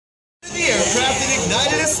strapped and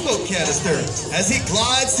ignited his smoke canister as he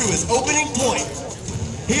glides to his opening point.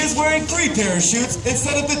 He is wearing 3 parachutes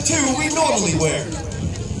instead of the 2 we normally wear.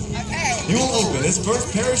 He will open his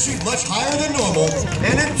first parachute much higher than normal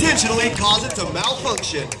and intentionally cause it to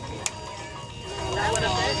malfunction.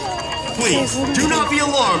 Please, do not be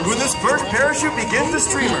alarmed when this first parachute begins to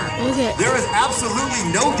streamer. There is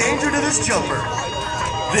absolutely no danger to this jumper.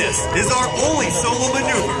 This is our only solo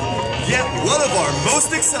maneuver, yet one of our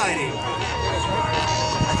most exciting.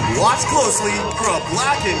 Watch closely for a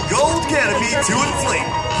black and gold canopy to inflate.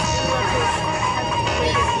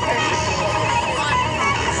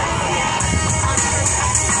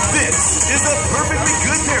 This is a perfectly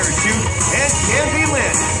good parachute and can be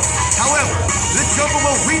landed. However, the jumper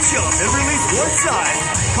will reach up and release one side,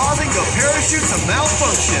 causing the parachute to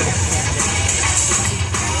malfunction.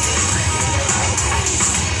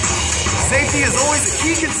 Safety is always a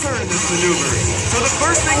key concern in this maneuver, so the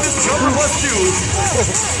first thing this jumper must do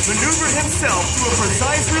is maneuver himself to a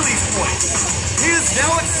precise release point. He is now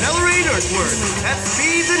accelerating earthward at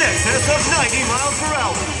speeds in excess of 90 miles per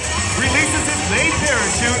hour. Releases his main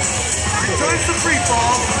parachute, returns to free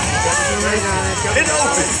fall, and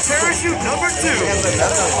opens parachute number 2.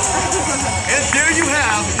 And there you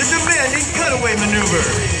have the demanding cutaway maneuver.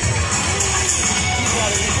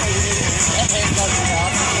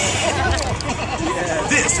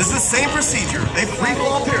 This is the same procedure a free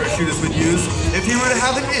fall parachutist would use if he were to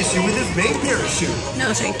have an issue with his main parachute.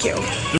 No, thank you.